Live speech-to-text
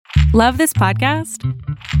Love this podcast?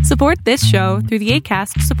 Support this show through the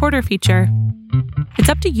Acast supporter feature. It's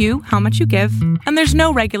up to you how much you give, and there's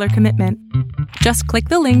no regular commitment. Just click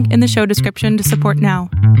the link in the show description to support now.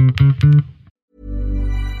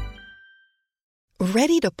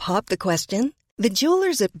 Ready to pop the question? The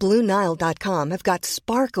jewelers at BlueNile.com have got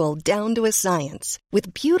sparkle down to a science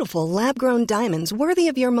with beautiful lab-grown diamonds worthy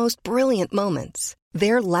of your most brilliant moments.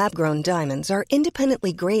 Their lab-grown diamonds are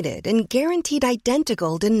independently graded and guaranteed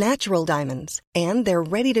identical to natural diamonds, and they're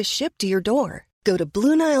ready to ship to your door. Go to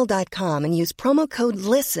BlueNile.com and use promo code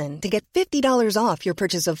LISTEN to get $50 off your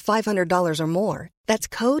purchase of $500 or more. That's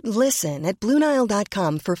code LISTEN at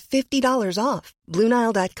BlueNile.com for $50 off.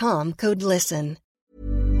 BlueNile.com, code LISTEN.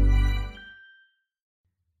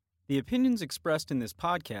 The opinions expressed in this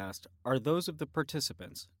podcast are those of the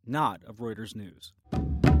participants, not of Reuters News.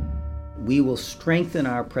 We will strengthen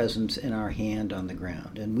our presence and our hand on the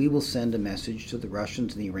ground, and we will send a message to the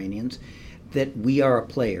Russians and the Iranians that we are a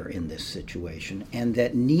player in this situation and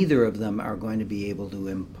that neither of them are going to be able to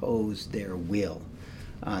impose their will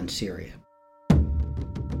on Syria.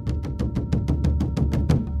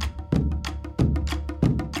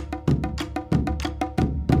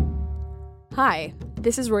 Hi,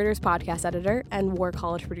 this is Reuters podcast editor and War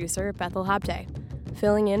College producer Bethel Habte,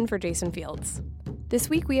 filling in for Jason Fields. This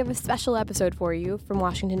week we have a special episode for you from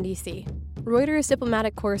Washington, D.C. Reuters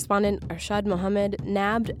diplomatic correspondent Arshad Mohammed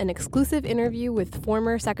nabbed an exclusive interview with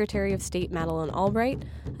former Secretary of State Madeleine Albright,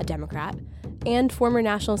 a Democrat, and former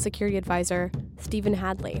National Security Advisor Stephen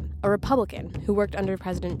Hadley, a Republican who worked under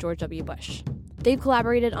President George W. Bush. They've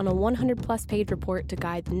collaborated on a 100-plus page report to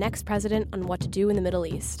guide the next president on what to do in the Middle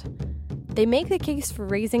East. They make the case for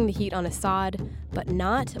raising the heat on Assad, but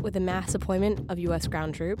not with a mass deployment of U.S.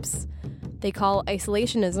 ground troops. They call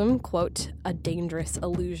isolationism, quote, a dangerous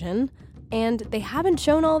illusion, and they haven't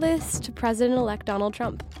shown all this to President-elect Donald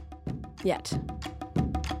Trump. Yet.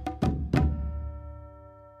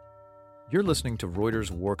 You're listening to Reuters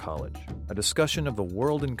War College, a discussion of the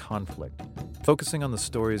world in conflict, focusing on the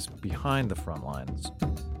stories behind the front lines.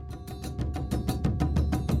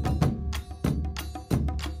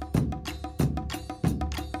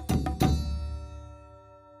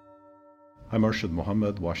 I'm Arshad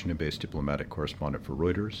Mohammed, Washington-based diplomatic correspondent for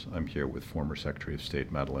Reuters. I'm here with former Secretary of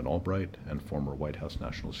State Madeleine Albright and former White House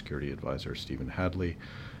National Security Advisor Stephen Hadley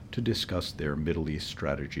to discuss their Middle East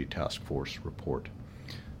Strategy Task Force report.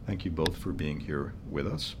 Thank you both for being here with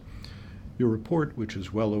us. Your report, which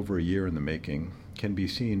is well over a year in the making, can be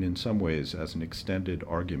seen in some ways as an extended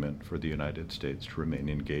argument for the United States to remain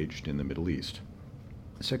engaged in the Middle East.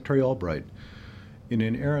 Secretary Albright, in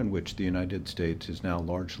an era in which the United States is now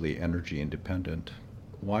largely energy independent,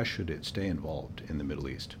 why should it stay involved in the Middle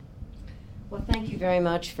East? Well, thank you very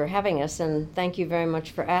much for having us, and thank you very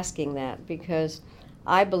much for asking that, because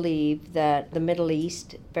I believe that the Middle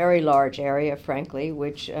East, very large area, frankly,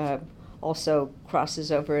 which also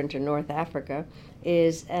crosses over into North Africa,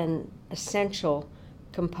 is an essential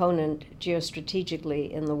component geostrategically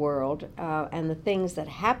in the world, and the things that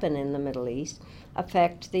happen in the Middle East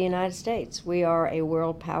affect the United States. We are a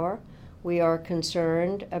world power. We are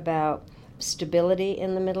concerned about stability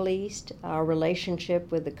in the Middle East, our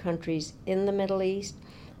relationship with the countries in the Middle East,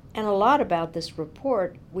 and a lot about this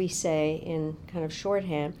report, we say in kind of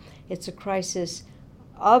shorthand, it's a crisis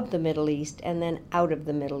of the Middle East and then out of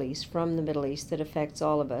the Middle East, from the Middle East, that affects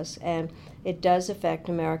all of us. And it does affect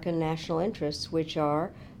American national interests, which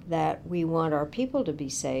are that we want our people to be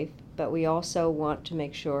safe, but we also want to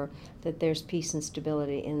make sure that there's peace and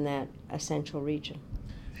stability in that essential region.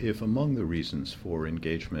 If among the reasons for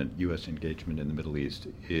engagement, U.S. engagement in the Middle East,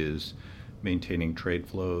 is maintaining trade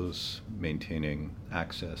flows, maintaining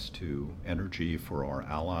access to energy for our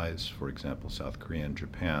allies, for example, South Korea and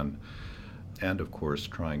Japan, and of course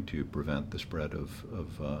trying to prevent the spread of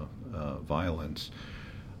violence,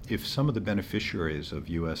 if some of the beneficiaries of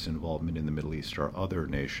U.S. involvement in the Middle East are other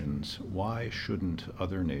nations, why shouldn't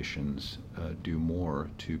other nations do more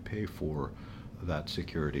to pay for that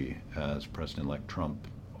security, as President-elect Trump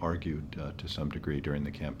argued to some degree during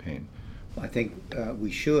the campaign? I think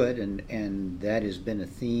we should, and that has been a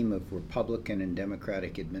theme of Republican and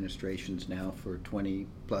Democratic administrations now for 20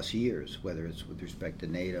 plus years, whether it's with respect to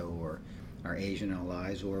NATO or our Asian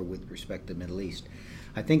allies or with respect to the Middle East.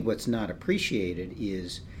 I think what's not appreciated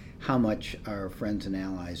is how much our friends and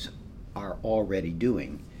allies are already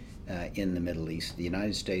doing in the Middle East. The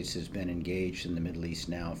United States has been engaged in the Middle East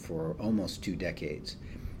now for almost 2 decades.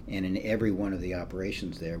 And in every one of the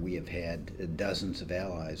operations there, we have had dozens of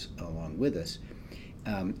allies along with us.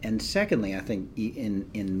 And secondly, I think,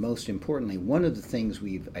 in most importantly, one of the things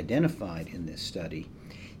we've identified in this study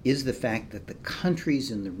is the fact that the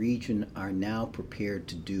countries in the region are now prepared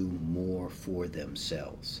to do more for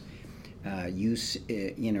themselves.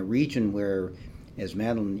 In a region where, as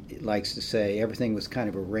Madeline likes to say, everything was kind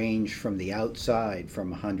of arranged from the outside from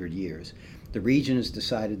 100 years, the region has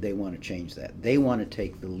decided they want to change that. They want to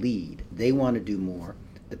take the lead. They want to do more.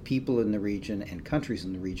 The people in the region and countries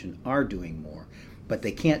in the region are doing more, but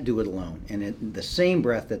they can't do it alone. And in the same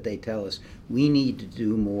breath that they tell us, we need to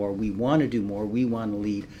do more, we want to do more, we want to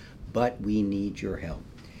lead, but we need your help.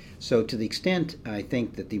 So to the extent I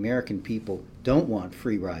think that the American people don't want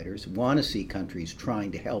free riders, want to see countries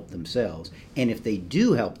trying to help themselves, and if they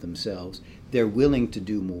do help themselves, they're willing to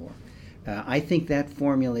do more. I think that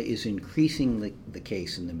formula is increasingly the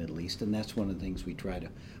case in the Middle East, and that's one of the things we try to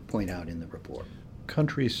point out in the report.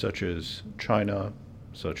 Countries such as China,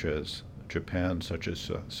 such as Japan, such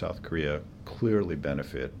as South Korea, clearly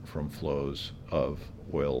benefit from flows of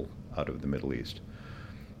oil out of the Middle East.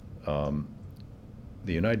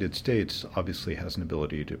 The United States obviously has an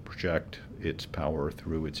ability to project its power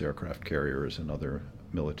through its aircraft carriers and other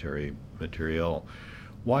military materiel.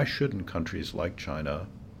 Why shouldn't countries like China,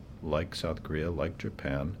 like South Korea, like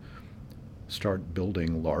Japan, start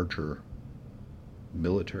building larger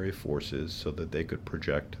military forces so that they could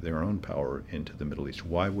project their own power into the Middle East?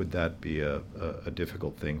 Why would that be a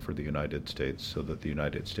difficult thing for the United States, so that the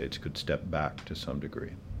United States could step back to some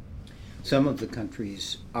degree? Some of the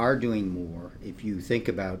countries are doing more. If you think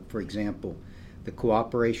about, for example, the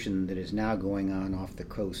cooperation that is now going on off the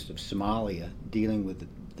coast of Somalia dealing with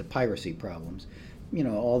the piracy problems,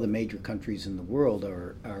 all the major countries in the world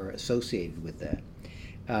are associated with that.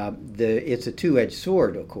 It's a two-edged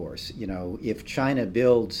sword, of course. If China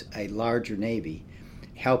builds a larger navy,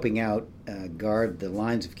 helping out guard the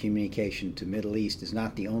lines of communication to Middle East is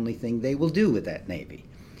not the only thing they will do with that navy.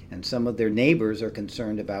 And some of their neighbors are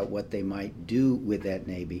concerned about what they might do with that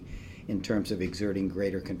navy in terms of exerting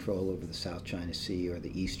greater control over the South China Sea or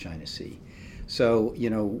the East China Sea. So,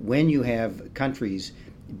 when you have countries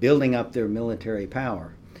building up their military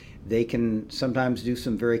power, they can sometimes do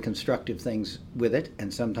some very constructive things with it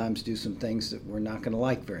and sometimes do some things that we're not going to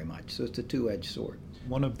like very much. So it's a two-edged sword.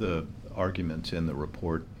 One of the arguments in the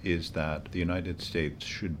report is that the United States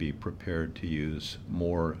should be prepared to use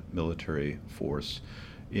more military force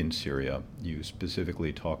in Syria. You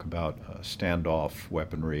specifically talk about standoff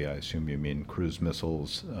weaponry. I assume you mean cruise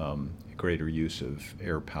missiles, greater use of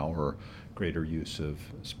air power, greater use of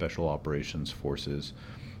special operations forces.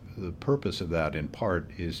 The purpose of that, in part,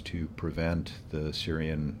 is to prevent the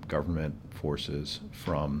Syrian government forces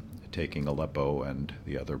from taking Aleppo and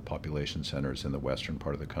the other population centers in the western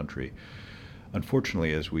part of the country.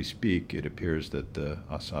 Unfortunately, as we speak, it appears that the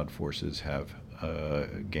Assad forces have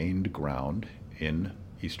gained ground in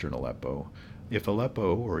eastern Aleppo. If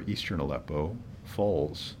Aleppo or eastern Aleppo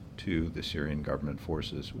falls to the Syrian government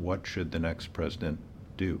forces, what should the next president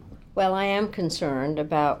do? Well, I am concerned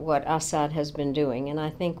about what Assad has been doing, and I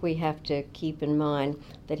think we have to keep in mind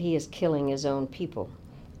that he is killing his own people.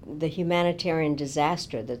 The humanitarian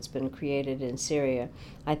disaster that's been created in Syria,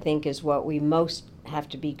 I think, is what we most have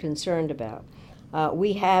to be concerned about.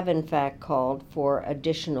 We have, in fact, called for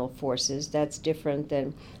additional forces. That's different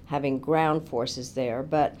than having ground forces there,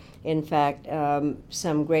 but in fact,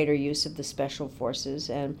 some greater use of the special forces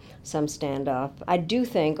and some standoff. I do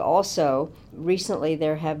think also, recently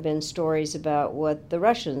there have been stories about what the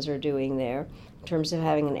Russians are doing there in terms of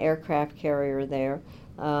having an aircraft carrier there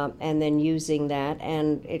and then using that.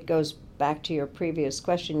 And it goes back to your previous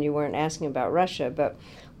question. You weren't asking about Russia, but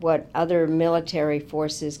what other military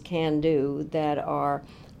forces can do that are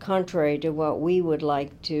contrary to what we would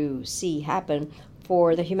like to see happen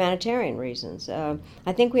for the humanitarian reasons.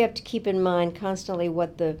 I think we have to keep in mind constantly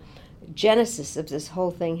what the genesis of this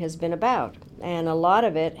whole thing has been about. And a lot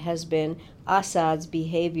of it has been Assad's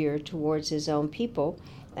behavior towards his own people,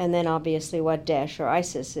 and then obviously what Daesh or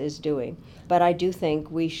ISIS is doing. But I do think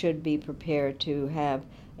we should be prepared to have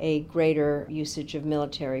a greater usage of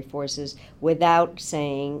military forces without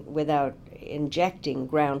injecting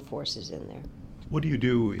ground forces in there. What do you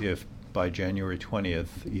do if by January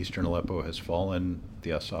 20th, eastern Aleppo has fallen,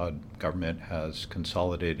 the Assad government has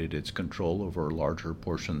consolidated its control over larger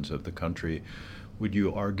portions of the country? Would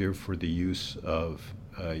you argue for the use of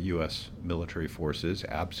U.S. military forces,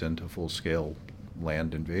 absent a full-scale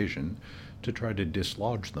land invasion, to try to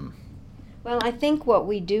dislodge them? Well, I think what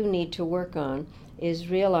we do need to work on is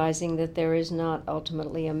realizing that there is not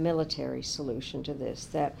ultimately a military solution to this,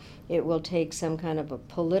 that it will take some kind of a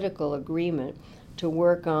political agreement to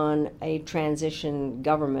work on a transition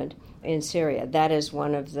government in Syria. That is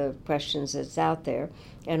one of the questions that's out there,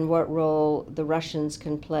 and what role the Russians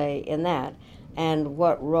can play in that. and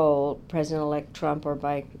what role President-elect Trump, or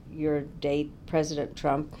by your date, President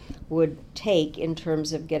Trump, would take in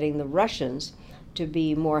terms of getting the Russians to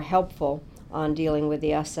be more helpful on dealing with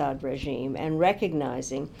the Assad regime and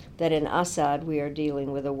recognizing that in Assad we are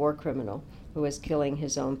dealing with a war criminal who is killing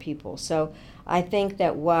his own people. So I think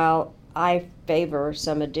that while I favor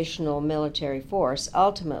some additional military force,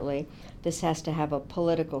 ultimately this has to have a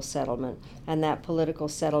political settlement, and that political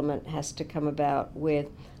settlement has to come about with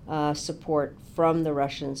support from the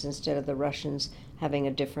Russians instead of the Russians having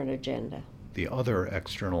a different agenda. The other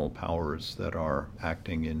external powers that are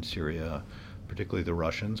acting in Syria, particularly the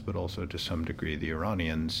Russians, but also to some degree the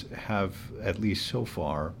Iranians, have, at least so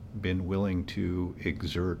far, been willing to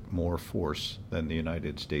exert more force than the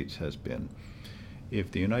United States has been.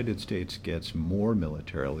 If the United States gets more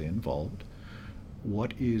militarily involved,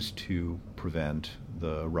 what is to prevent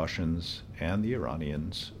the Russians and the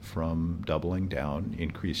Iranians from doubling down,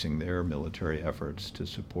 increasing their military efforts to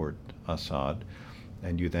support Assad,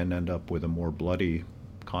 and you then end up with a more bloody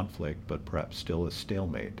conflict, but perhaps still a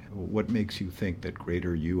stalemate? What makes you think that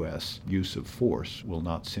greater U.S. use of force will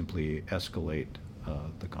not simply escalate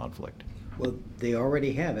the conflict? Well, they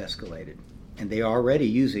already have escalated, and they are already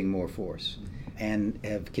using more force, and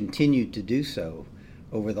have continued to do so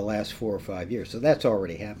over the last 4 or 5 years. So that's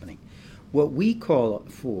already happening. What we call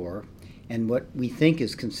for, and what we think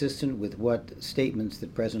is consistent with what statements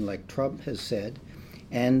that President-elect Trump has said,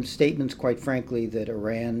 and statements, quite frankly, that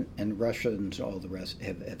Iran and Russia and all the rest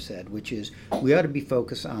have said, which is we ought to be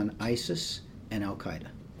focused on ISIS and al-Qaeda.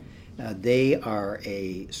 They are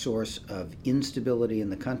a source of instability in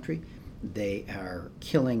the country. They are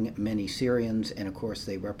killing many Syrians, and of course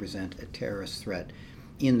they represent a terrorist threat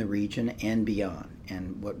in the region and beyond.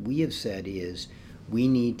 And what we have said is we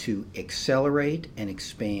need to accelerate and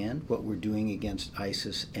expand what we're doing against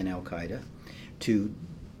ISIS and al-Qaeda, to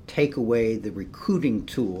take away the recruiting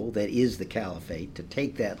tool that is the caliphate, to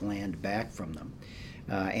take that land back from them,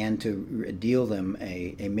 and to deal them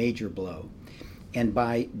a major blow. And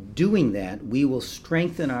by doing that, we will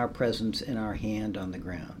strengthen our presence and our hand on the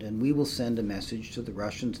ground. And we will send a message to the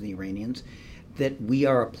Russians and the Iranians that we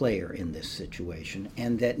are a player in this situation,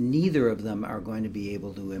 and that neither of them are going to be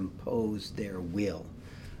able to impose their will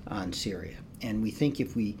on Syria. And we think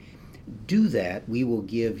if we do that, we will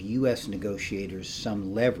give U.S. negotiators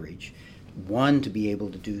some leverage, one, to be able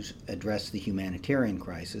to address the humanitarian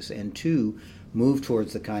crisis, and two, move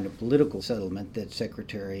towards the kind of political settlement that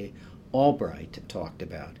Secretary Albright talked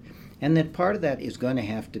about. And that part of that is going to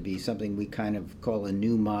have to be something we kind of call a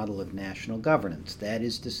new model of national governance. That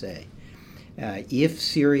is to say, if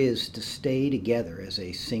Syria is to stay together as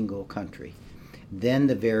a single country, then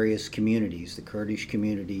the various communities, the Kurdish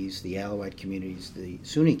communities, the Alawite communities, the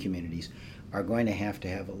Sunni communities, are going to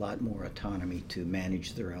have a lot more autonomy to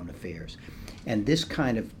manage their own affairs. And this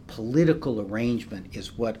kind of political arrangement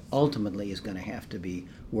is what ultimately is going to have to be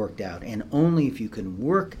worked out. And only if you can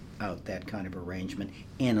work out that kind of arrangement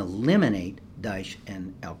and eliminate Daesh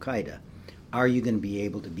and al-Qaeda are you going to be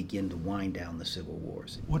able to begin to wind down the civil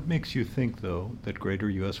wars. What makes you think, though, that greater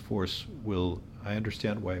U.S. force will, I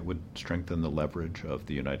understand why it would strengthen the leverage of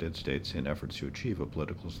the United States in efforts to achieve a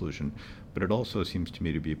political solution, but it also seems to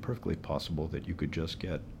me to be perfectly possible that you could just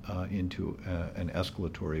get into an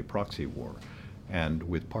escalatory proxy war, and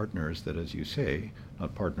with partners that, as you say,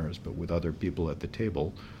 not partners, but with other people at the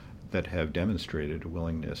table that have demonstrated a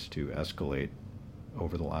willingness to escalate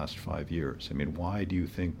over the last 5 years. I mean, why do you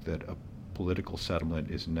think that a political settlement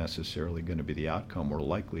is necessarily going to be the outcome, or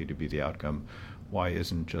likely to be the outcome? Why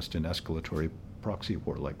isn't just an escalatory proxy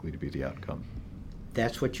war likely to be the outcome?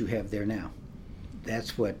 That's what you have there now.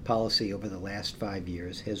 That's what policy over the last 5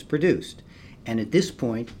 years has produced. And at this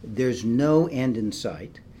point, there's no end in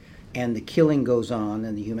sight, and the killing goes on,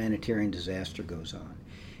 and the humanitarian disaster goes on.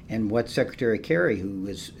 And what Secretary Kerry, who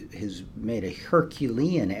has made a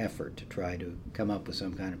Herculean effort to try to come up with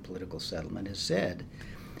some kind of political settlement, has said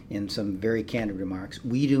in some very candid remarks,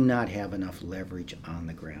 we do not have enough leverage on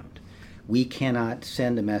the ground. We cannot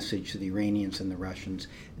send a message to the Iranians and the Russians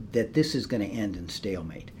that this is going to end in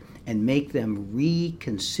stalemate and make them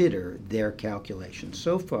reconsider their calculations.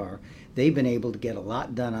 So far, they've been able to get a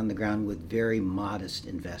lot done on the ground with very modest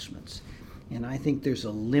investments. And I think there's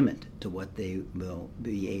a limit to what they will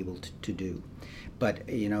be able to do. But,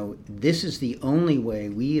 this is the only way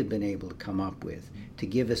we have been able to come up with to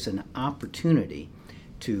give us an opportunity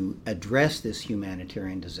to address this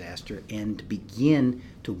humanitarian disaster and to begin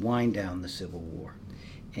to wind down the civil war.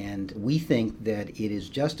 And we think that it is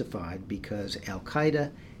justified because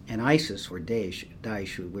al-Qaeda and ISIS, or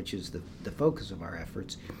Daesh, which is the focus of our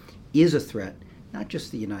efforts, is a threat not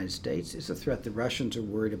just the United States. It's a threat the Russians are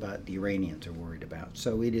worried about, the Iranians are worried about.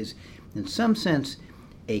 So it is, in some sense,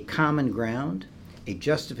 a common ground, a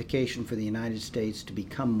justification for the United States to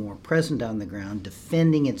become more present on the ground,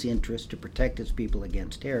 defending its interests to protect its people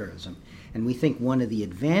against terrorism. And we think one of the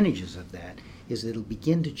advantages of that is that it'll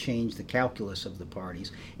begin to change the calculus of the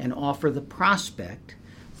parties and offer the prospect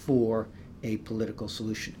for a political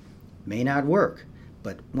solution. May not work,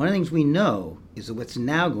 but one of the things we know is that what's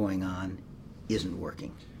now going on isn't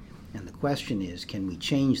working. And the question is, can we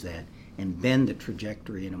change that and bend the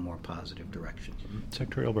trajectory in a more positive direction?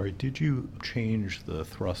 Secretary Albright, did you change the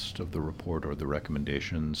thrust of the report or the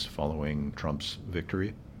recommendations following Trump's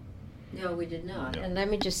victory? No, we did not. Yeah. And let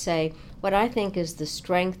me just say, what I think is the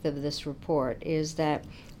strength of this report is that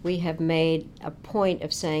we have made a point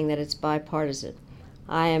of saying that it's bipartisan.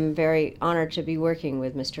 I am very honored to be working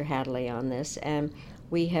with Mr. Hadley on this, and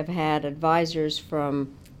we have had advisors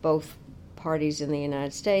from both parties in the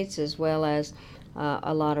United States as well as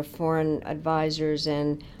a lot of foreign advisors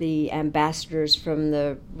and the ambassadors from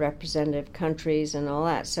the representative countries and all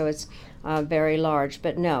that. So it's very large.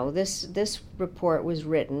 But no, this report was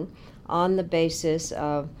written on the basis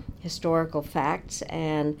of historical facts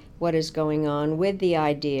and what is going on, with the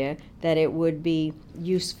idea that it would be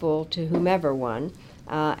useful to whomever won.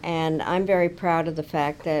 And I'm very proud of the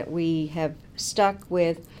fact that we have stuck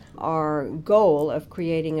with our goal of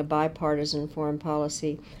creating a bipartisan foreign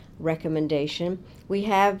policy recommendation. We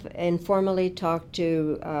have informally talked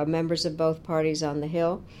to members of both parties on the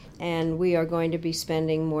Hill, and we are going to be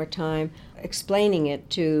spending more time explaining it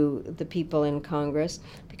to the people in Congress,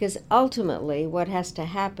 because ultimately what has to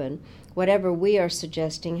happen, whatever we are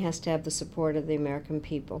suggesting, has to have the support of the American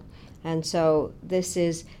people. And so this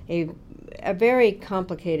is a very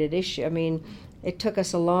complicated issue. I mean, it took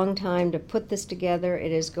us a long time to put this together.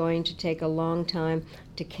 It is going to take a long time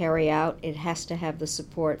to carry out. It has to have the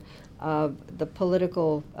support of the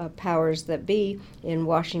political powers that be in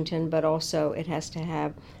Washington, but also it has to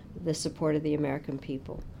have the support of the American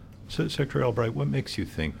people. So, Secretary Albright, what makes you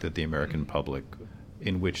think that the American public,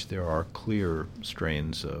 in which there are clear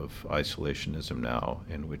strains of isolationism now,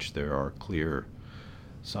 in which there are clear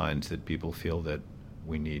signs that people feel that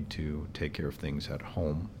we need to take care of things at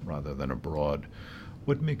home rather than abroad,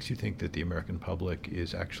 what makes you think that the American public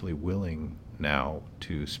is actually willing now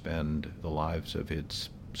to spend the lives of its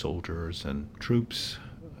soldiers and troops,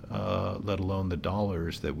 let alone the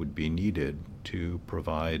dollars that would be needed to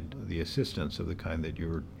provide the assistance of the kind that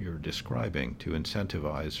you're describing, to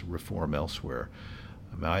incentivize reform elsewhere?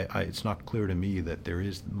 I mean, it's not clear to me that there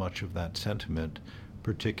is much of that sentiment,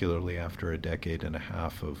 particularly after a decade and a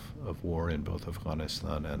half of war in both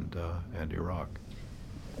Afghanistan and Iraq.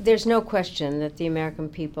 There's no question that the American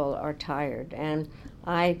people are tired, and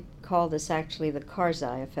I call this actually the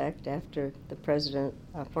Karzai effect, after the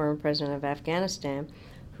former president of Afghanistan,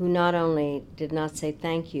 who not only did not say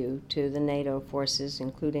thank you to the NATO forces,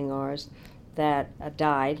 including ours, that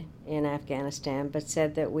died in Afghanistan, but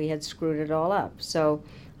said that we had screwed it all up. So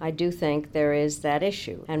I do think there is that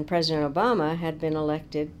issue. And President Obama had been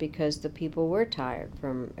elected because the people were tired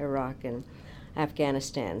from Iraq and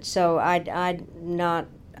Afghanistan. So I'm not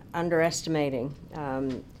underestimating,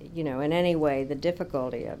 in any way the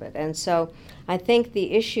difficulty of it. And so I think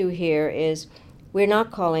the issue here is we're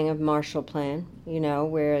not calling a Marshall Plan,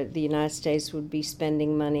 where the United States would be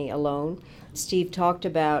spending money alone. Steve talked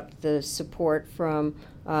about the support from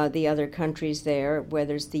the other countries there,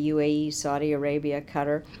 whether it's the UAE, Saudi Arabia,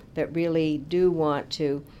 Qatar, that really do want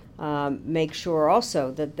to make sure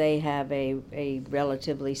also that they have a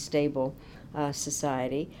relatively stable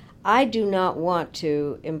society. I do not want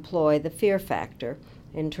to employ the fear factor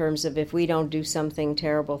in terms of if we don't do something,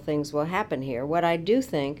 terrible things will happen here. What I do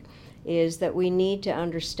think is that we need to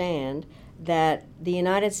understand that the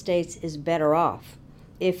United States is better off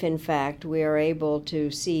if, in fact, we are able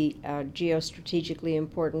to see a geostrategically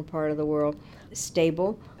important part of the world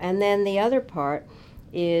stable. And then the other part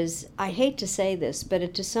is, I hate to say this,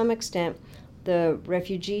 but to some extent, the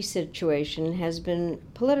refugee situation has been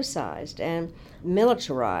politicized and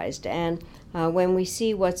militarized. And when we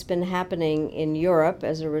see what's been happening in Europe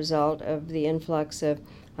as a result of the influx of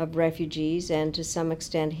refugees, and to some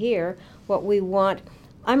extent here, what we want...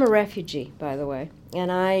 I'm a refugee, by the way,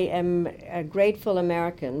 and I am a grateful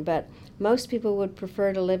American, but most people would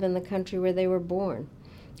prefer to live in the country where they were born.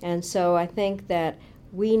 And so I think that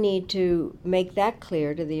we need to make that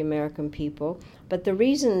clear to the American people. But the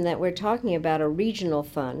reason that we're talking about a regional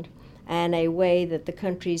fund and a way that the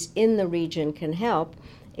countries in the region can help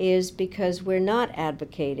is because we're not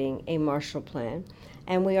advocating a Marshall Plan,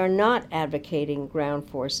 and we are not advocating ground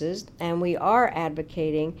forces, and we are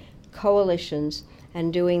advocating coalitions,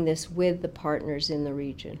 and doing this with the partners in the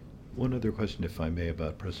region. One other question, if I may,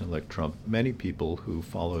 about President-elect Trump. Many people who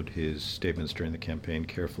followed his statements during the campaign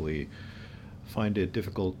carefully find it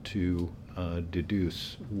difficult to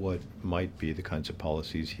deduce what might be the kinds of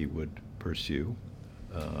policies he would pursue.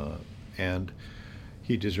 And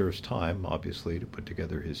he deserves time, obviously, to put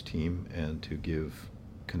together his team and to give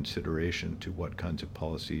consideration to what kinds of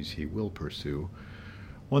policies he will pursue.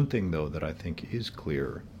 One thing, though, that I think is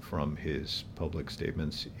clear from his public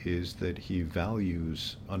statements is that he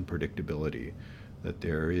values unpredictability, that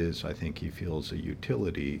there is, I think he feels, a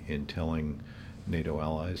utility in telling NATO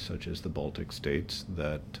allies, such as the Baltic states,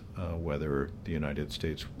 that whether the United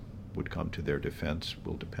States would come to their defense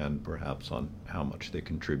will depend perhaps on how much they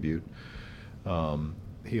contribute.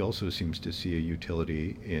 He also seems to see a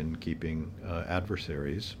utility in keeping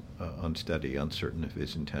adversaries unsteady, uncertain of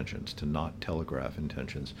his intentions, to not telegraph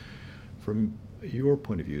intentions. From your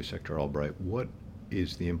point of view, Secretary Albright, what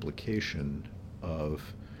is the implication of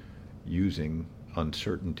using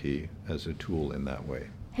uncertainty as a tool in that way?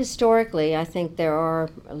 Historically, I think there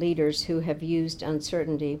are leaders who have used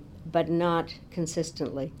uncertainty, but not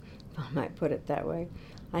consistently, if I might put it that way.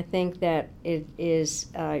 I think that it is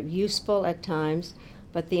useful at times,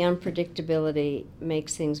 but the unpredictability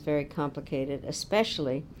makes things very complicated,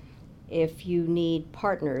 especially if you need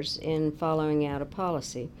partners in following out a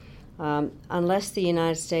policy. Unless the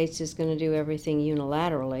United States is going to do everything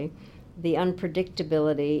unilaterally, the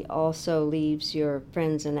unpredictability also leaves your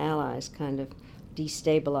friends and allies kind of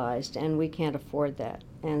destabilized, and we can't afford that.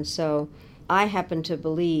 And so I happen to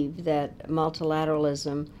believe that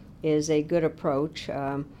multilateralism is a good approach.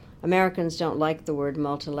 Americans don't like the word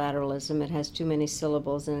multilateralism. It has too many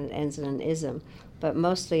syllables and it ends in an ism, but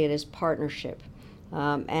mostly it is partnership.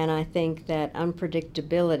 And I think that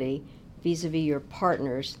unpredictability vis-a-vis your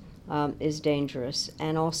partners is dangerous,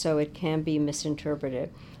 and also it can be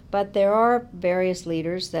misinterpreted. But there are various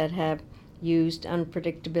leaders that have used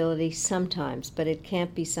unpredictability sometimes, but it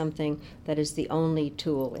can't be something that is the only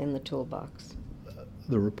tool in the toolbox.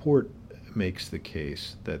 The report makes the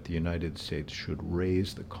case that the United States should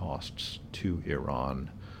raise the costs to Iran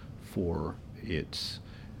for its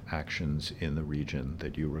actions in the region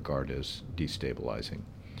that you regard as destabilizing.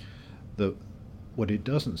 What it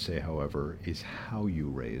doesn't say, however, is how you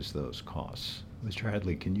raise those costs. Mr.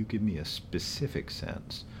 Hadley, can you give me a specific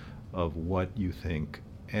sense of what you think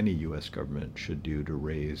any U.S. government should do to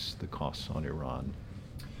raise the costs on Iran?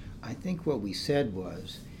 I think what we said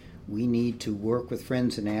was we need to work with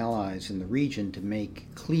friends and allies in the region to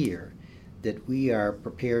make clear that we are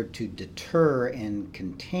prepared to deter and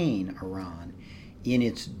contain Iran in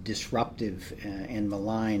its disruptive and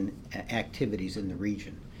malign activities in the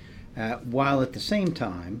region, while at the same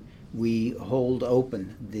time we hold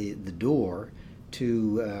open the door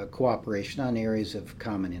to cooperation on areas of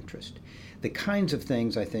common interest. The kinds of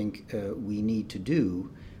things I think we need to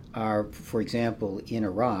do are, for example, in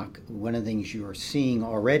Iraq, one of the things you're seeing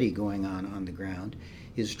already going on the ground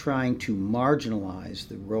is trying to marginalize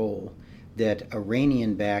the role that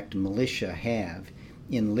Iranian-backed militia have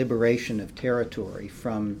in liberation of territory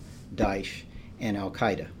from Daesh and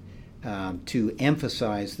al-Qaeda, to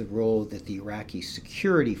emphasize the role that the Iraqi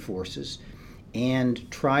security forces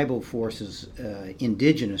and tribal forces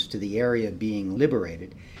indigenous to the area being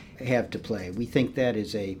liberated have to play. We think that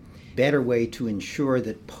is a better way to ensure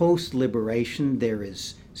that post-liberation there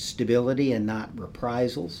is stability and not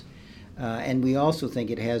reprisals. And we also think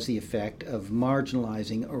it has the effect of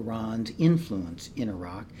marginalizing Iran's influence in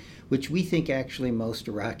Iraq, which we think actually most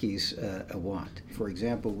Iraqis want. For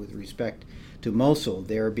example, with respect to Mosul,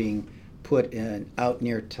 they're being put out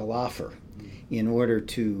near Tel Afar in order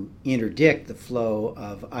to interdict the flow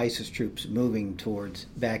of ISIS troops moving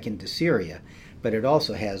back into Syria. But it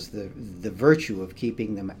also has the virtue of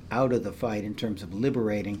keeping them out of the fight in terms of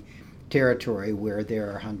liberating territory where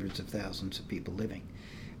there are hundreds of thousands of people living.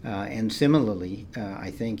 And similarly, I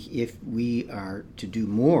think if we are to do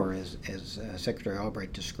more, as Secretary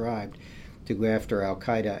Albright described, to go after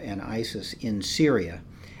al-Qaeda and ISIS in Syria,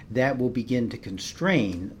 that will begin to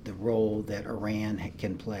constrain the role that Iran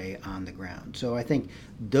can play on the ground. So I think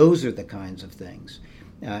those are the kinds of things.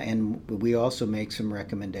 And we also make some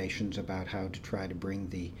recommendations about how to try to bring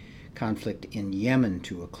the conflict in Yemen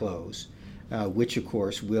to a close, which of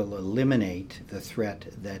course will eliminate the threat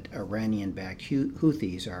that Iranian-backed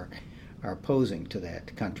Houthis are posing to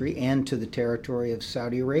that country and to the territory of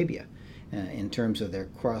Saudi Arabia in terms of their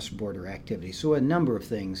cross-border activity. So a number of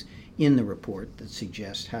things in the report that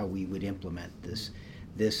suggest how we would implement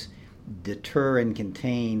this deter and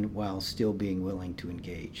contain while still being willing to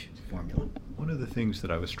engage formula. One of the things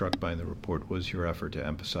that I was struck by in the report was your effort to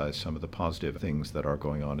emphasize some of the positive things that are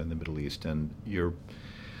going on in the Middle East. And you're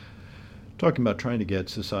talking about trying to get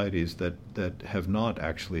societies that have not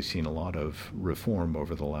actually seen a lot of reform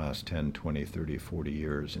over the last 10, 20, 30, 40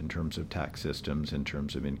 years in terms of tax systems, in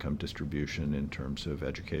terms of income distribution, in terms of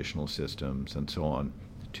educational systems, and so on,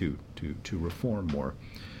 to reform more.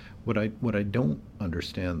 What I don't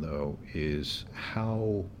understand, though, is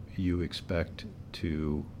how you expect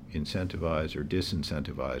to incentivize or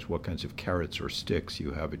disincentivize, what kinds of carrots or sticks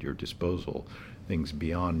you have at your disposal, things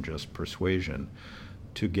beyond just persuasion,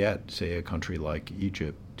 to get, say, a country like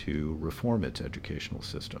Egypt to reform its educational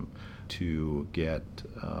system, to get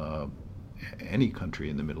any country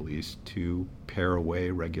in the Middle East to pare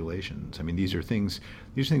away regulations. I mean, these things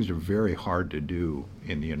are very hard to do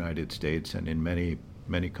in the United States and in many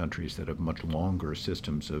countries that have much longer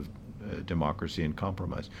systems of democracy and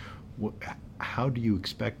compromise. How do you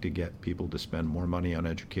expect to get people to spend more money on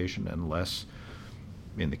education and less,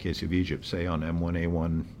 in the case of Egypt, say, on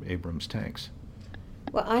M1A1 Abrams tanks?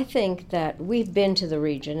 Well, I think that we've been to the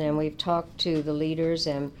region and we've talked to the leaders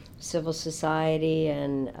and civil society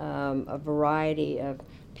and a variety of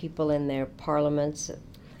people in their parliaments.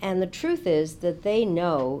 And the truth is that they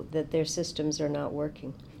know that their systems are not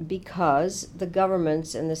working because the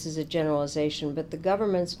governments, and this is a generalization, but the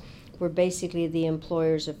governments were basically the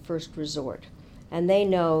employers of first resort. And they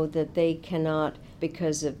know that they cannot,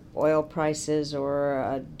 because of oil prices or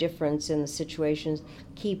a difference in the situations,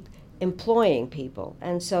 keep employing people.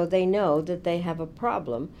 And so they know that they have a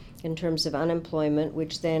problem in terms of unemployment,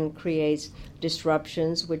 which then creates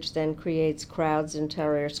disruptions, which then creates crowds in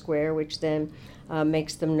Tahrir Square, which then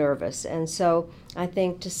makes them nervous. And so I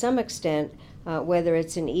think to some extent, whether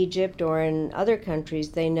it's in Egypt or in other countries,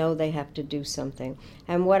 they know they have to do something.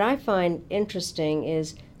 And what I find interesting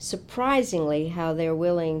is surprisingly how they're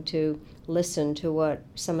willing to listen to what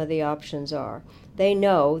some of the options are. They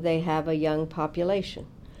know they have a young population.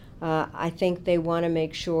 I think they want to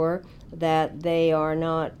make sure that they are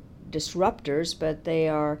not disruptors, but they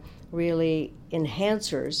are really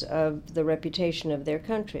enhancers of the reputation of their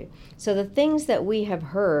country. So the things that we have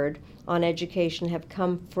heard on education have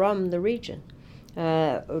come from the region.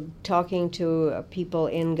 Talking to people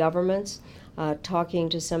in governments, talking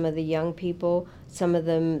to some of the young people, some of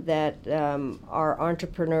them that are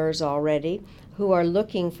entrepreneurs already, who are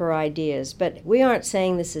looking for ideas. But we aren't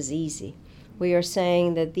saying this is easy. We are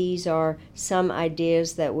saying that these are some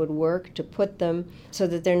ideas that would work to put them so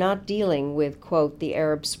that they're not dealing with, quote, the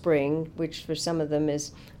Arab Spring, which for some of them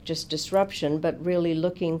is just disruption, but really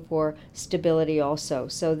looking for stability also.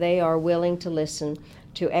 So they are willing to listen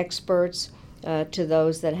to experts, to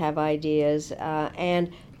those that have ideas,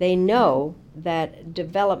 and they know that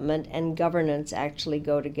development and governance actually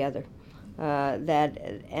go together.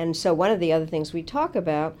 And so one of the other things we talk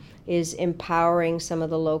about is empowering some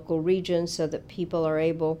of the local regions so that people are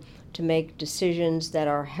able to make decisions that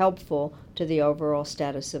are helpful to the overall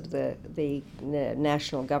status of the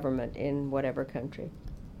national government in whatever country.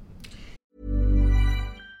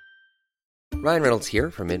 Ryan Reynolds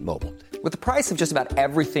here from Mint Mobile. With the price of just about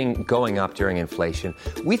everything going up during inflation,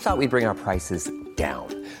 we thought we'd bring our prices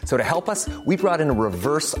down. So to help us, we brought in a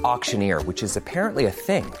reverse auctioneer, which is apparently a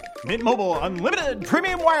thing. Mint Mobile Unlimited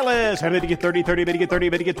Premium Wireless. How to get 30, 30, how to get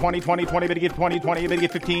 30, how to get 20, 20, 20, how to get 20, 20, how to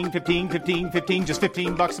get 15, 15, 15, 15, just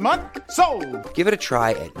 $15 a month? Sold! Give it a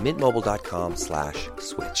try at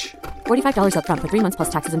mintmobile.com/switch. $45 up front for 3 months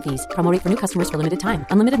plus taxes and fees. Promo rate for new customers for limited time.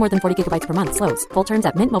 Unlimited more than 40 gigabytes per month. Slows full terms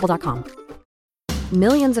at mintmobile.com.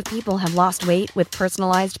 Millions of people have lost weight with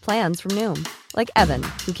personalized plans from Noom. Like Evan,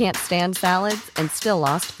 who can't stand salads and still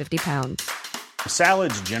lost 50 pounds.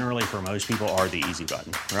 Salads generally for most people are the easy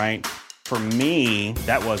button, right? For me,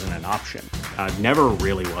 that wasn't an option. I never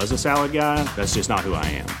really was a salad guy. That's just not who I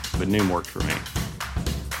am. But Noom worked for me.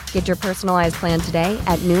 Get your personalized plan today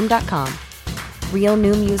at Noom.com. Real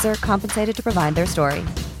Noom user compensated to provide their story.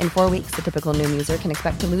 In 4 weeks, the typical Noom user can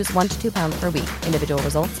expect to lose 1 to 2 pounds per week. Individual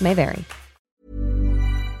results may vary.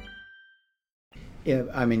 Yeah,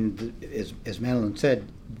 I mean, as Madeline said,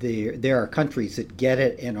 there are countries that get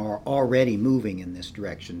it and are already moving in this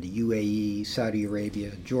direction. The UAE, Saudi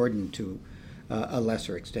Arabia, Jordan to a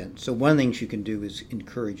lesser extent. So one of the things you can do is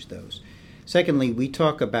encourage those. Secondly, we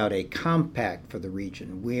talk about a compact for the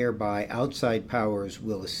region whereby outside powers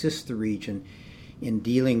will assist the region in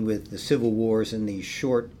dealing with the civil wars and these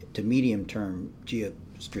short to medium term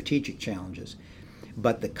geostrategic challenges.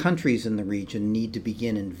 But the countries in the region need to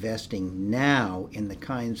begin investing now in the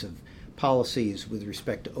kinds of policies with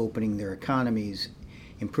respect to opening their economies,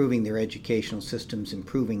 improving their educational systems,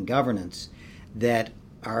 improving governance, that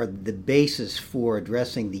are the basis for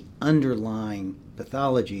addressing the underlying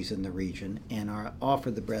pathologies in the region and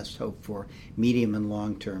offer the best hope for medium and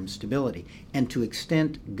long-term stability. And to the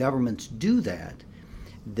extent governments do that,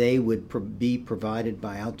 they would be provided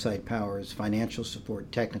by outside powers financial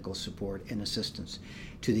support, technical support, and assistance.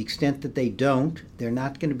 To the extent that they don't, they're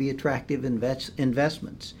not going to be attractive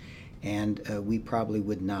investments, and we probably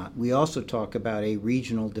would not. We also talk about a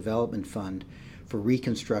regional development fund for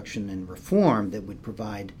reconstruction and reform that would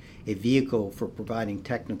provide a vehicle for providing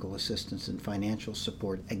technical assistance and financial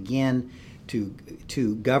support, again,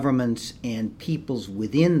 to governments and peoples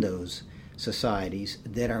within those societies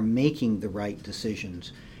that are making the right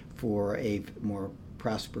decisions for a more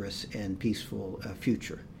prosperous and peaceful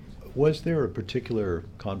future. Was there a particular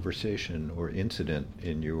conversation or incident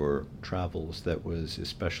in your travels that was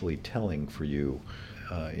especially telling for you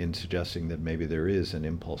in suggesting that maybe there is an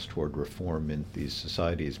impulse toward reform in these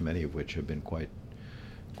societies, many of which have been quite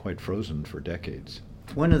frozen for decades?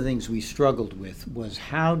 One of the things we struggled with was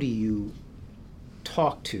how do you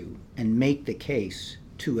talk to and make the case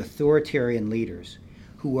to authoritarian leaders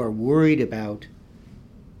who are worried about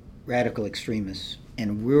radical extremists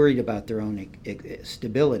and worried about their own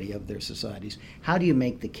stability of their societies. How do you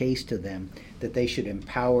make the case to them that they should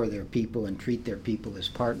empower their people and treat their people as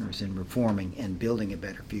partners in reforming and building a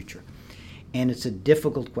better future? And it's a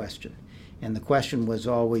difficult question. And the question was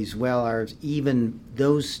always, well, are even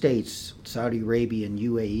those states, Saudi Arabia and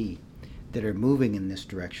UAE, that are moving in this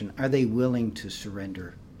direction, are they willing to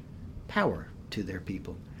surrender power to their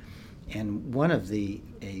people? And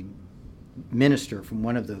a minister from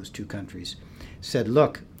one of those two countries said,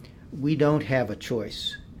 look, we don't have a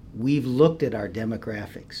choice. We've looked at our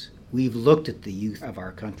demographics. We've looked at the youth of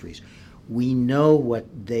our countries. We know what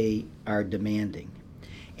they are demanding.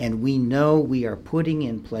 And we know we are putting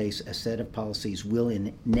in place a set of policies will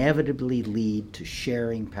inevitably lead to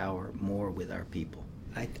sharing power more with our people.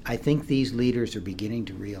 I think these leaders are beginning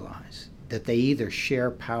to realize that they either share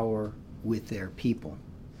power with their people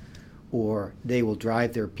or they will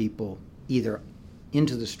drive their people either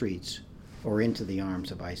into the streets or into the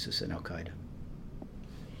arms of ISIS and Al-Qaeda.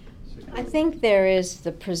 I think there is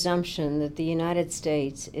the presumption that the United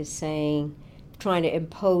States is trying to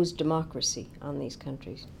impose democracy on these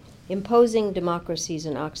countries. Imposing democracy is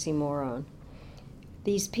an oxymoron.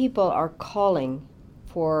 These people are calling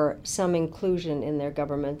for some inclusion in their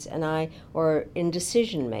governments or in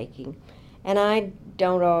decision making. And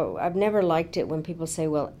I've never liked it when people say,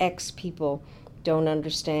 well, X people don't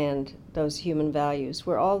understand those human values.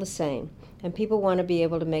 We're all the same. And people want to be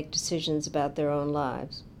able to make decisions about their own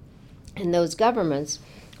lives. And those governments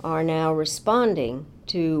are now responding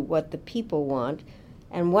to what the people want.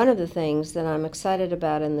 And one of the things that I'm excited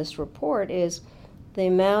about in this report is the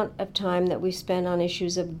amount of time that we spend on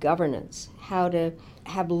issues of governance, how to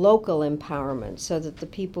have local empowerment so that the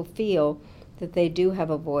people feel that they do have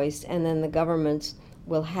a voice, and then the governments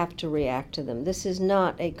will have to react to them. This is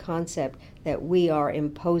not a concept that we are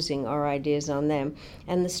imposing our ideas on them.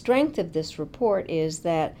 And the strength of this report is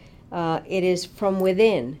that it is from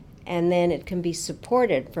within, and then it can be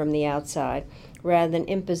supported from the outside rather than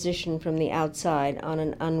imposition from the outside on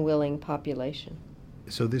an unwilling population.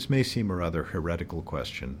 So this may seem a rather heretical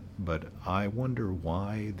question, but I wonder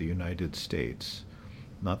why the United States,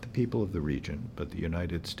 not the people of the region, but the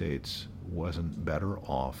United States, wasn't better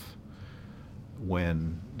off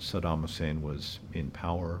when Saddam Hussein was in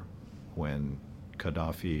power, when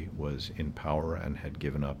Gaddafi was in power and had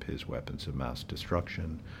given up his weapons of mass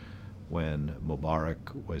destruction, when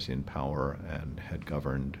Mubarak was in power and had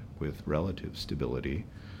governed with relative stability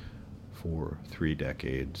for 3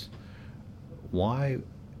 decades. Why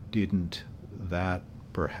didn't that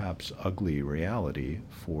perhaps ugly reality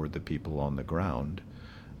for the people on the ground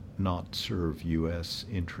not serve U.S.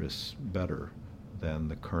 interests better than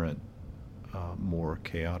the current more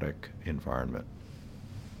chaotic environment?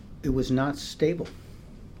 It was not stable.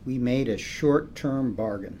 We made a short-term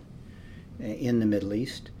bargain in the Middle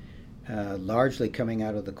East, largely coming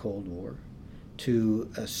out of the Cold War, to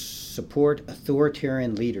support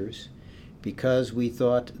authoritarian leaders because we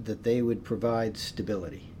thought that they would provide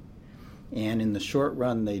stability. And in the short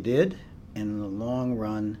run they did, and in the long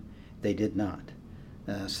run they did not.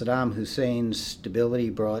 Saddam Hussein's stability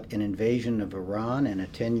brought an invasion of Iran and a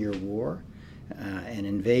 10-year war, an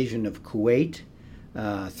invasion of Kuwait,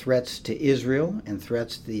 threats to Israel, and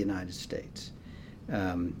threats to the United States.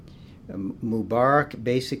 Mubarak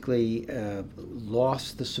basically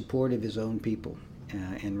lost the support of his own people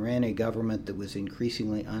and ran a government that was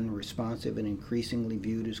increasingly unresponsive and increasingly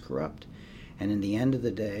viewed as corrupt. And in the end of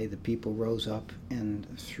the day, the people rose up and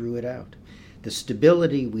threw it out. The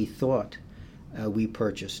stability we thought we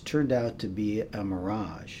purchased turned out to be a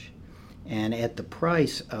mirage, and at the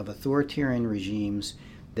price of authoritarian regimes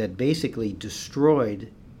that basically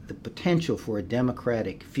destroyed the potential for a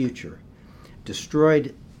democratic future,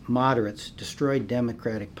 destroyed moderates, destroyed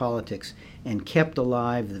democratic politics, and kept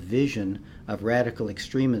alive the vision of radical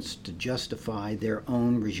extremists to justify their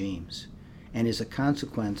own regimes. And as a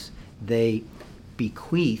consequence, they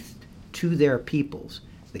bequeathed to their peoples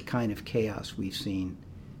the kind of chaos we've seen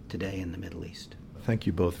today in the Middle East. Thank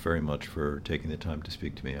you both very much for taking the time to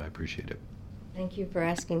speak to me. I appreciate it. Thank you for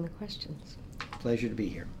asking the questions. Pleasure to be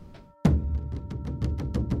here.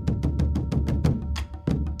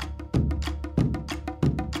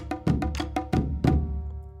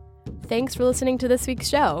 Thanks for listening to this week's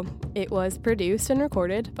show. It was produced and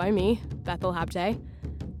recorded by me, Bethel Habte,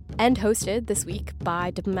 and hosted this week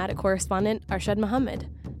by diplomatic correspondent Arshad Mohammed.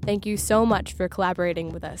 Thank you so much for collaborating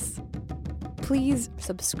with us. Please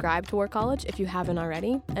subscribe to War College if you haven't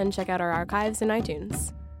already, and check out our archives in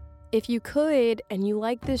iTunes. If you could and you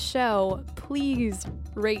like this show, please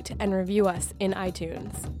rate and review us in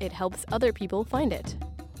iTunes. It helps other people find it.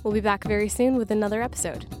 We'll be back very soon with another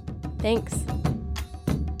episode. Thanks.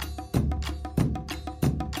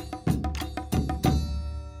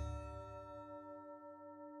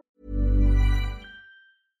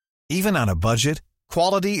 Even on a budget,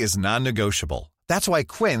 quality is non-negotiable. That's why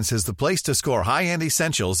Quince is the place to score high-end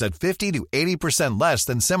essentials at 50 to 80% less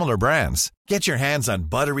than similar brands. Get your hands on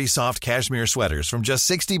buttery soft cashmere sweaters from just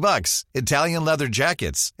 $60, Italian leather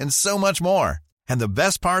jackets, and so much more. And the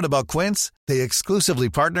best part about Quince, they exclusively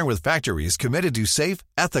partner with factories committed to safe,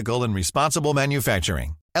 ethical, and responsible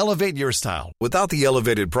manufacturing. Elevate your style without the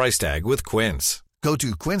elevated price tag with Quince. Go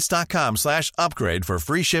to quince.com/upgrade for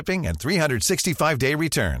free shipping and 365-day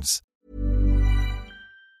returns.